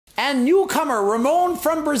And newcomer Ramon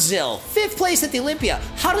from Brazil, 5th place at the Olympia.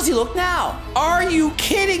 How does he look now? Are you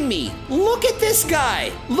kidding me? Look at this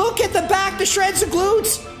guy. Look at the back, the shreds, the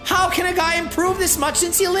glutes. How can a guy improve this much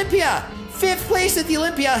since the Olympia? 5th place at the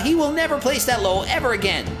Olympia. He will never place that low ever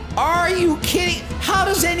again. Are you kidding? How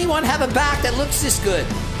does anyone have a back that looks this good?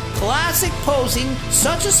 Classic posing,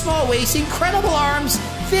 such a small waist, incredible arms.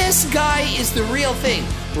 This guy is the real thing.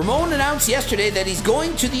 Ramon announced yesterday that he's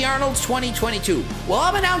going to the Arnold's 2022. Well,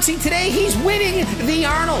 I'm announcing today he's winning the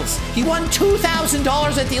Arnold's. He won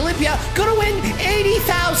 $2,000 at the Olympia, gonna win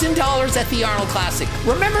 $80,000 at the Arnold Classic.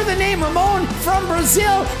 Remember the name Ramon from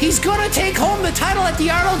Brazil? He's gonna take home the title at the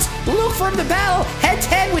Arnold's. Look for him to battle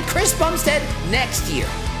head-to-head with Chris Bumstead next year.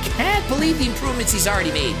 Can't believe the improvements he's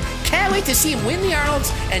already made. Can't wait to see him win the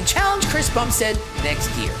Arnold's and challenge Chris Bumstead next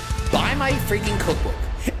year. Buy my freaking cookbook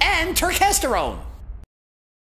and Turkesterone.